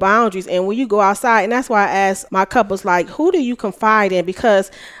know your boundaries. And when you go outside, and that's why I ask my couples, like, who do you confide in?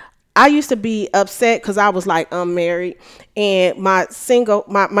 Because I used to be upset because I was like unmarried, and my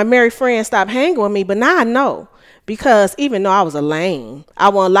married friend stopped hanging with me. But now I know, because even though I was a lame, I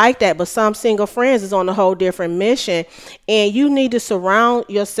wasn't like that. But some single friends is on a whole different mission, and you need to surround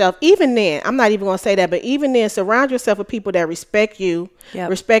yourself. Even then, I'm not even going to say that, but even then, surround yourself with people that respect you,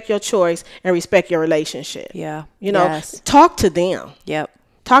 respect your choice, and respect your relationship. Yeah. You know, talk to them. Yep.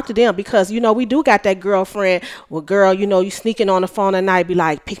 Talk to them, because, you know, we do got that girlfriend. Well, girl, you know, you sneaking on the phone at night, be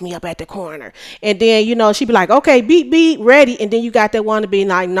like, pick me up at the corner. And then, you know, she be like, okay, beep, ready. And then you got that one to be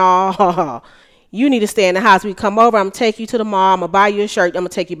like, no, you need to stay in the house. We come over, I'm going to take you to the mall, I'm going to buy you a shirt, I'm going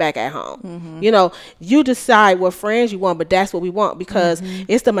to take you back at home. You know, you decide what friends you want, but that's what we want, because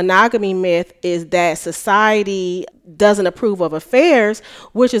it's the monogamy myth, is that society doesn't approve of affairs,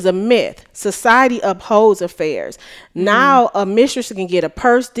 which is a myth. Society upholds affairs. Now a mistress can get a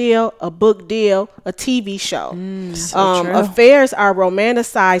purse deal, a book deal, a TV show. Affairs are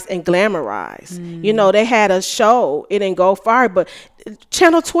romanticized and glamorized. You know, they had a show, it didn't go far, but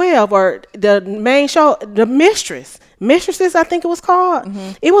Channel 12 or the main show, The Mistresses, I think it was called.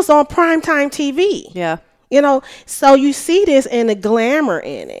 It was on primetime TV. Yeah. You know, so you see this and the glamour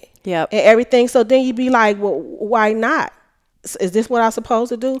in it. Yep. And everything. So then you be like, well, why not? Is this what I'm supposed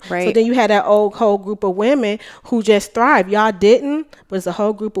to do? Right. So then you had that whole group of women who just thrive. Y'all didn't, but it's a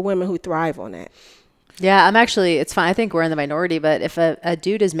whole group of women who thrive on that. Yeah, it's fine. I think we're in the minority, but if a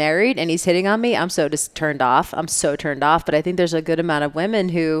dude is married and he's hitting on me, I'm so just turned off. But I think there's a good amount of women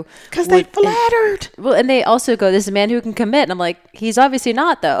who... Because they flattered. And they also go, this is a man who can commit. And I'm like, he's obviously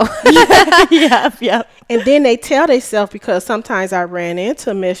not, though. Yeah. And then they tell themselves, because sometimes I ran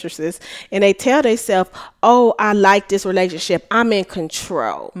into mistresses, and they tell themselves, oh, I like this relationship. I'm in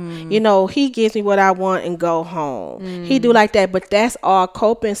control. You know, he gives me what I want and go home. He do like that. But that's all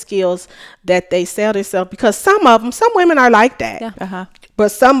coping skills that they sell themselves, because some women are like that. Yeah.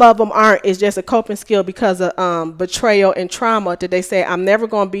 But some of them aren't. It's just a coping skill because of betrayal and trauma, that they say, I'm never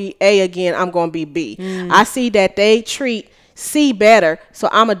going to be A again. I'm going to be B. I see that they treat C better, so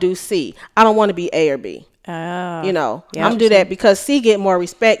I'm going to do C. I don't want to be A or B. You know, I'm going to do that because C get more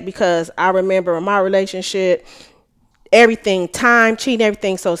respect, because I remember in my relationship, everything, time, cheating,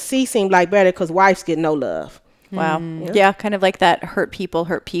 everything. So C seemed like better because wives get no love. Wow. Yeah, kind of like that hurt people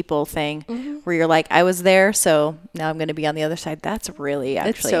thing, where you're like, I was there, so now I'm going to be on the other side. That's really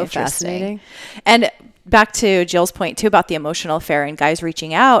actually so interesting. fascinating. And back to Jill's point too about the emotional affair and guys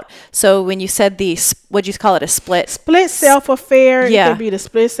reaching out. So when you said what'd you call it, a split self affair? Yeah. It can be the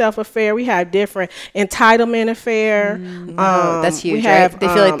split self affair. We have different entitlement affair. That's huge, we have, right? They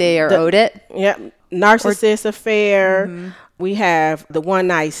feel like they are owed it. Yep. Narcissist affair. We have the one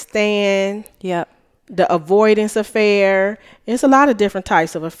night stand. Yep. The avoidance affair. It's a lot of different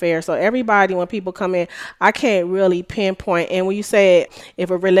types of affairs. So everybody, when people come in, I can't really pinpoint. And when you say if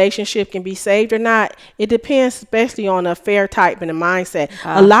a relationship can be saved or not, it depends, especially on the affair type and the mindset.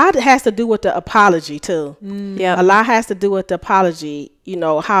 A lot has to do with the apology too. Yeah. A lot has to do with the apology. You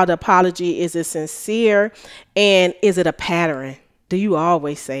know, how the apology, is it sincere, and is it a pattern? Do you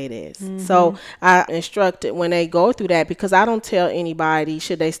always say this? So I instructed when they go through that, because I don't tell anybody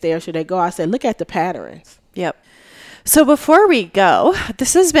should they stay or should they go. I said, look at the patterns. Yep. So before we go,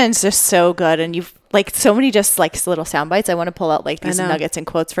 this has been just so good, and you've like so many just like little sound bites. I want to pull out like these nuggets and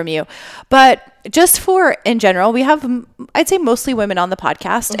quotes from you, but just for in general, we have, I'd say, mostly women on the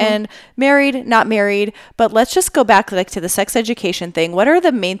podcast, and married, not married, but let's just go back like to the sex education thing. What are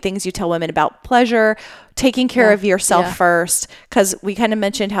the main things you tell women about pleasure, taking care of yourself first? Because we kind of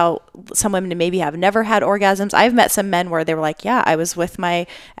mentioned how some women maybe have never had orgasms. I've met some men where they were like, yeah, I was with my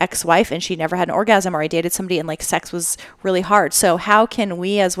ex-wife and she never had an orgasm, or I dated somebody and like sex was really hard. So how can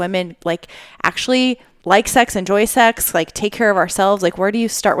we as women like actually like sex, enjoy sex, like take care of ourselves? Like, where do you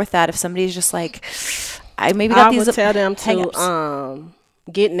start with that if somebody's just like, I would tell them hang-ups. to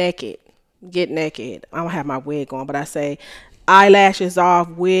get naked. I don't have my wig on, but I say eyelashes off,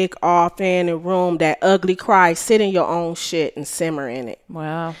 wig off, in the room, that ugly cry, sit in your own shit and simmer in it.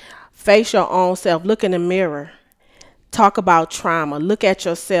 Wow. Face your own self. Look in the mirror. Talk about trauma. Look at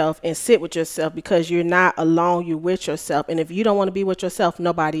yourself and sit with yourself, because you're not alone. You're with yourself. And if you don't want to be with yourself,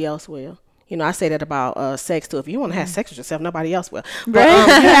 nobody else will. I say that about sex too. If you want to have sex with yourself, nobody else will.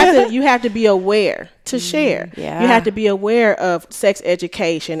 But you have to be aware to share. Yeah. You have to be aware of sex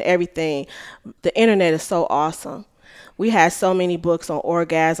education, everything. The internet is so awesome. We had so many books on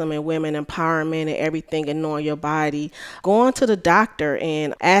orgasm and women empowerment and everything and knowing your body. Going to the doctor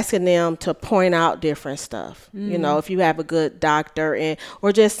and asking them to point out different stuff. If you have a good doctor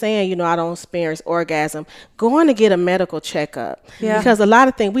or just saying, I don't experience orgasm, going to get a medical checkup. Yeah. Because a lot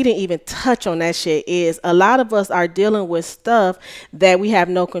of things we didn't even touch on that shit is a lot of us are dealing with stuff that we have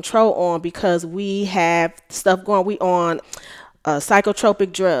no control on because we have stuff going. We on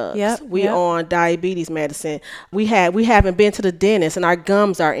psychotropic drugs. We on diabetes medicine. We haven't been to the dentist and our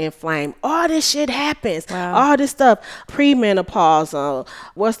gums are inflamed. All this shit happens. Wow. All this stuff. Premenopause.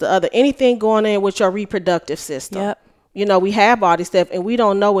 What's the other? Anything going in with your reproductive system. We have all this stuff and we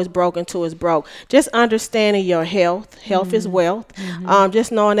don't know it's broken till it's broke. Just understanding your health. Health is wealth.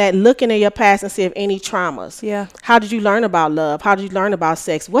 Just knowing that, looking at your past and see if any traumas. How did you learn about love? How did you learn about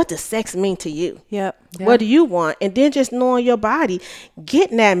sex? What does sex mean to you? What do you want? And then just knowing your body.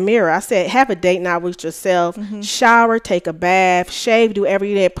 Get in that mirror. I said, have a date night with yourself. Shower, take a bath, shave, do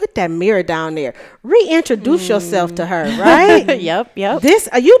every day. Put that mirror down there. Reintroduce yourself to her, right? This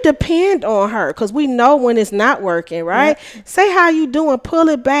you depend on her because we know when it's not working, right? Say how you doing, pull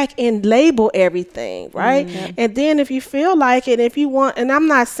it back and label everything, right? And then if you feel like it, if you want, and I'm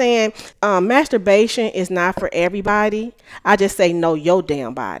not saying masturbation is not for everybody. I just say know your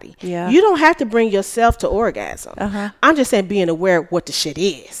damn body. You don't have to bring yourself to orgasm. I'm just saying being aware of what the shit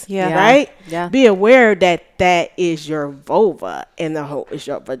is, right? Be aware that is your vulva and the whole is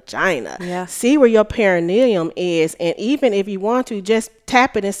your vagina. See where your perineum is, and even if you want to, just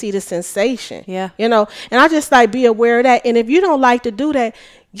tap it and see the sensation. And I just like be aware of that. And if you don't like to do that,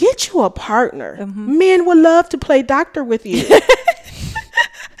 get you a partner. Men would love to play doctor with you.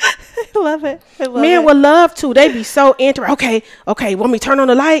 I love it. Men would love to. They be so interested. Okay, want me to turn on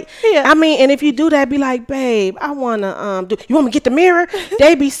the light? I mean, and if you do that, be like, babe, I want to you want me to get the mirror?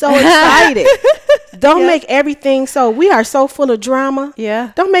 They be so excited. Don't make everything we are so full of drama.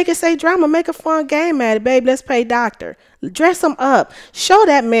 Don't make it say drama. Make a fun game at it, babe. Let's play doctor. Dress him up. Show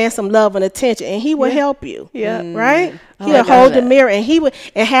that man some love and attention, and he will help you. Right? He'll hold the mirror, and he would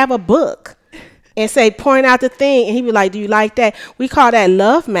and have a book. And say, point out the thing. And he be like, do you like that? We call that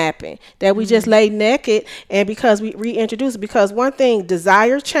love mapping, that we just lay naked. And because we reintroduce it, because one thing,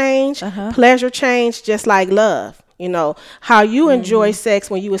 desire change, pleasure change, just like love. How you enjoy sex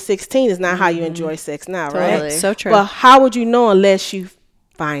when you were 16 is not how you enjoy sex now, right? Totally. So true. But how would you know unless you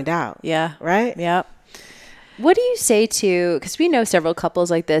find out? Right? What do you say to, because we know several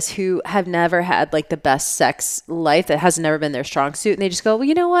couples like this who have never had like the best sex life, that has never been their strong suit, and they just go, well,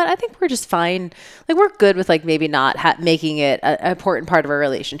 you know what? I think we're just fine. Like we're good with like maybe not making it an important part of our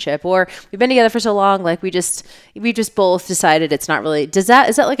relationship, or we've been together for so long, like we just both decided it's not really. Is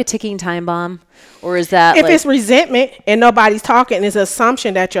that like a ticking time bomb, or is that if it's resentment and nobody's talking, it's an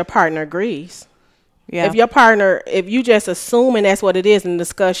assumption that your partner agrees. If your partner, if you just assuming that's what it is in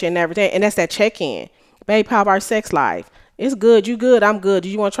discussion and everything, and that's that check-in. Babe, how our sex life? It's good. You good? I'm good. Do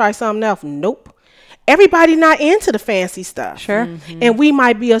you want to try something else? Nope. Everybody not into the fancy stuff. And we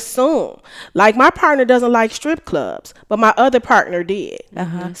might be assumed. Like my partner doesn't like strip clubs, but my other partner did.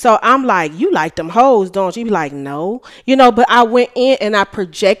 So I'm like, you like them hoes, don't you? Be like, no. But I went in and I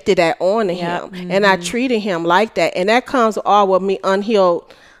projected that onto him. And I treated him like that. And that comes all with me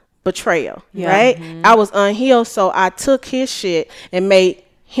unhealed betrayal, right? I was unhealed, so I took his shit and made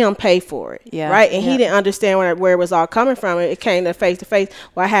him pay for it, right? And he didn't understand where it was all coming from. It came to face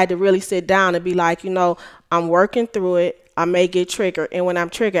where I had to really sit down and be like, I'm working through it. I may get triggered, and when I'm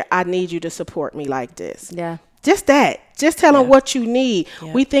triggered, I need you to support me like this. Just that. Just tell them what you need.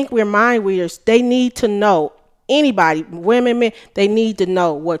 We think we're mind readers. They need to know. Anybody, women, men, they need to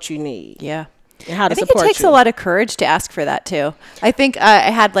know what you need. And how to I think support it takes you. a lot of courage to ask for that too. I think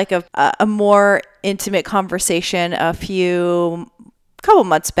I had like a more intimate conversation couple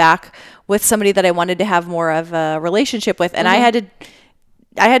months back with somebody that I wanted to have more of a relationship with, and I had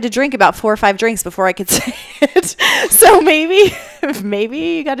to drink about 4 or 5 drinks before I could say it. So maybe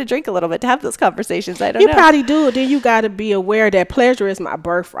you got to drink a little bit to have those conversations. I don't know. You probably do. Then you got to be aware that pleasure is my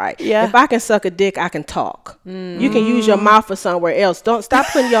birthright. If I can suck a dick, I can talk. You can use your mouth for somewhere else. Don't stop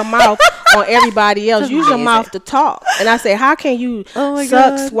putting your mouth on everybody else. Use your mouth to talk. And I say, how can you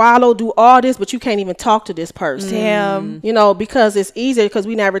swallow, do all this, but you can't even talk to this person? Damn. Because it's easier, because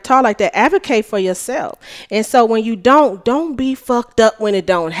we never talk like that. Advocate for yourself. And so when you don't be fucked up when it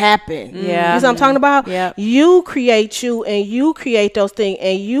don't happen. You know what I'm talking about? You create you, and you create those things,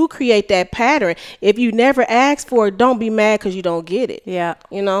 and you create that pattern. If you never ask for it, don't be mad because you don't get it.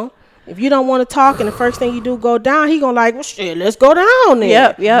 If you don't want to talk and the first thing you do go down, he gonna like, well, shit, let's go down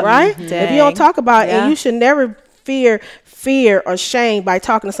then. Yep. Right? If you don't talk about it, and you should never fear or shame by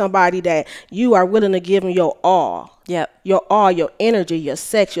talking to somebody that you are willing to give them your all. Your all, your energy, your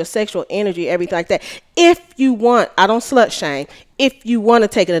sex, your sexual energy, everything like that. If you want, I don't slut shame, if you want to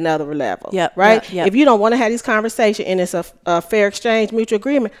take it another level. Right? If you don't want to have these conversations and it's a fair exchange, mutual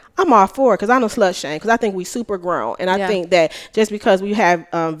agreement, I'm all for it, because I don't slut shame, because I think we super grown. And I think that just because we have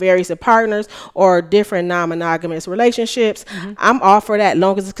various partners or different non-monogamous relationships, I'm all for that, as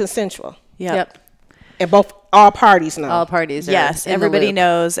long as it's consensual. And all parties know. All parties are yes, in everybody the loop.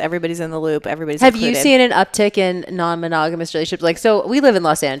 knows. Everybody's in the loop. Everybody's Have included. you seen an uptick in non-monogamous relationships? Like, so we live in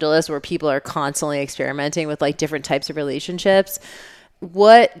Los Angeles, where people are constantly experimenting with like different types of relationships.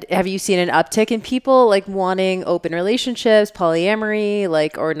 What have you seen an uptick in people like wanting open relationships, polyamory,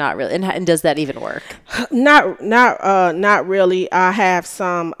 like, or not really? And does that even work? Not really. I have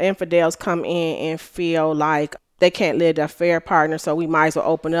some infidels come in and feel like they can't live their fair partner, so we might as well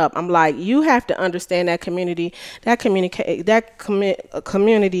open up. I'm like, you have to understand that community.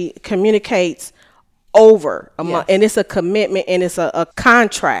 Community communicates over a month, and it's a commitment, and it's a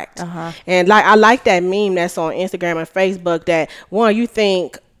contract. And like, I like that meme that's on Instagram and Facebook, that one, you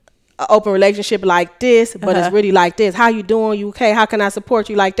think an open relationship like this, but it's really like this. How you doing? You okay? How can I support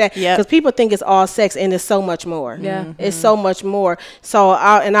you like that? Because people think it's all sex, and it's so much more. It's so much more. So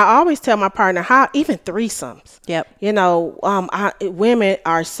I always tell my partner, how even threesomes. You know, women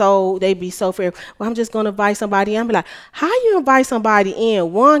are they be so fair. Well, I'm just gonna invite somebody in. I'm like, how you invite somebody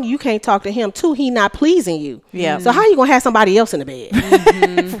in? One, you can't talk to him. Two, he not pleasing you. So how you gonna have somebody else in the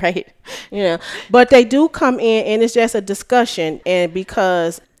bed? Right. Yeah. But they do come in, and it's just a discussion, and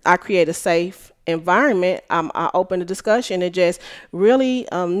because I create a safe environment, I open the discussion and just really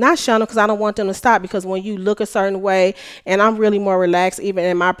not shun them, because I don't want them to stop, because when you look a certain way, and I'm really more relaxed, even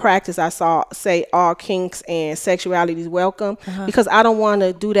in my practice, I say all kinks and sexuality is welcome, because I don't want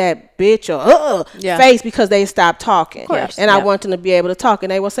to do that bitch or face because they stop talking. And I want them to be able to talk,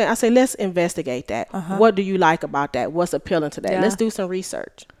 and they will say, I say, let's investigate that. What do you like about that? What's appealing to that? Let's do some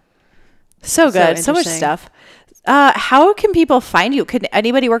research. So good. So much stuff. How can people find you? Could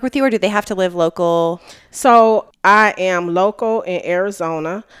anybody work with you, or do they have to live local? So I am local in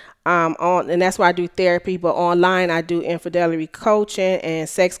Arizona. And that's why I do therapy, but online I do infidelity coaching and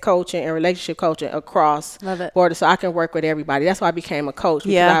sex coaching and relationship coaching across borders, so I can work with everybody. That's why I became a coach,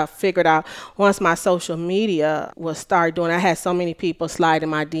 because I figured out once my social media was started doing, I had so many people slide in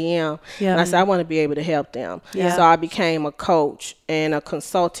my DM, and I said, I want to be able to help them. So I became a coach and a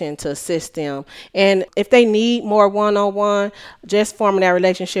consultant to assist them. And if they need more one-on-one, just forming that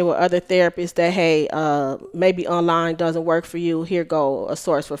relationship with other therapists that, hey, maybe online doesn't work for you, here go a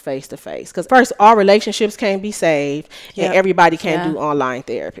source for face-to-face. Because first, all relationships can be saved, and everybody can do online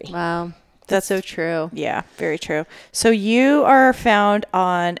therapy. Wow. That's so true. Yeah, very true. So you are found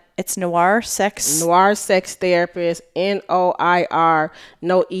on, it's Noir Sex Therapist, NOIR,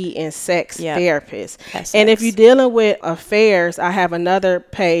 no E in sex therapist. SX. And if you're dealing with affairs, I have another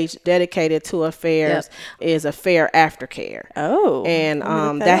page dedicated to affairs, is Affair Aftercare. And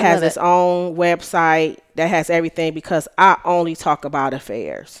that has its own website that has everything, because I only talk about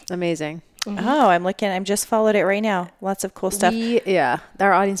affairs. Amazing. I'm just followed it right now. Lots of cool stuff.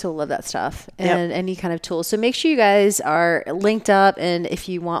 Our audience will love that stuff, and any kind of tools. So make sure you guys are linked up, and if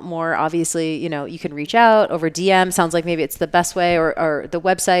you want more, obviously, you can reach out over DM. Sounds like maybe it's the best way, or the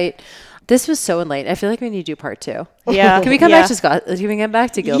website. This was so enlightening. I feel like we need to do part 2. Can we come back to Scott? Can we get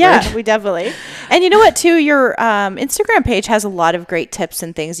back to Gilbert? Yeah, we definitely. And you know what, too? Your Instagram page has a lot of great tips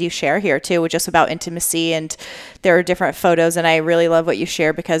and things you share here, too, just about intimacy. And there are different photos. And I really love what you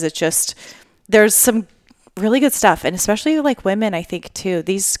share, because it's just, there's some really good stuff. And especially like women, I think, too,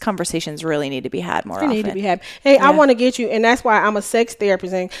 these conversations really need to be had more often. Need to be had. Hey, I want to get you, and that's why I'm a sex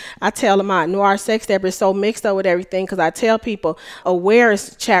therapist, and I tell them my Noir Sex Therapist is so mixed up with everything, because I tell people aware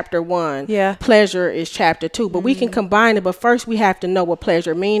is chapter 1, pleasure is chapter 2, but we can combine it. But first we have to know what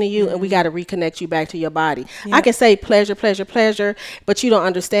pleasure mean to you, and we got to reconnect you back to your body. I can say pleasure, but you don't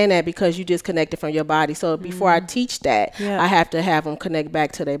understand that because you disconnected from your body. So before I teach that, I have to have them connect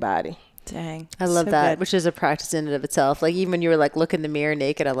back to their body. Dang. I love so that, good. which is a practice in and of itself. Like, even when you were like, look in the mirror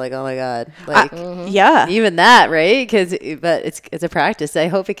naked, I'm like, oh my God. Like, even that, right? But it's a practice. I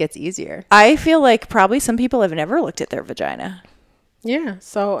hope it gets easier. I feel like probably some people have never looked at their vagina. Yeah.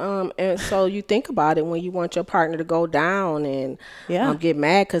 So, and so you think about it when you want your partner to go down and get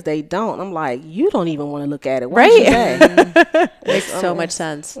mad because they don't. I'm like, you don't even want to look at it. Right. Makes so much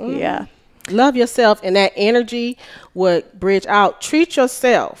sense. Yeah. Love yourself, and that energy would bridge out. Treat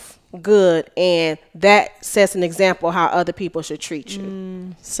yourself. good, and that sets an example how other people should treat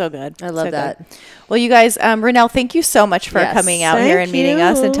you. So good. I love that. Good. Well, you guys, Renelle, thank you so much for coming out here and meeting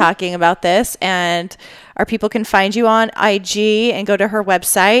us and talking about this. And our people can find you on IG and go to her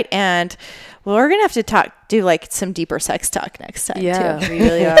website. And we're going to have to do like some deeper sex talk next time too. We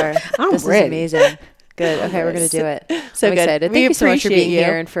really are. I'm this ready. is amazing. Good. Okay, we're going to do it. So I'm good. excited. We Thank you so much for being appreciate you.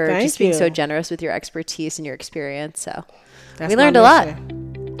 here and for Thank just being so you. generous with your expertise and your experience. So That's we my learned a lot.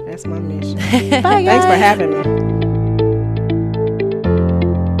 mission. That's my mission. Bye, guys. Thanks for having me.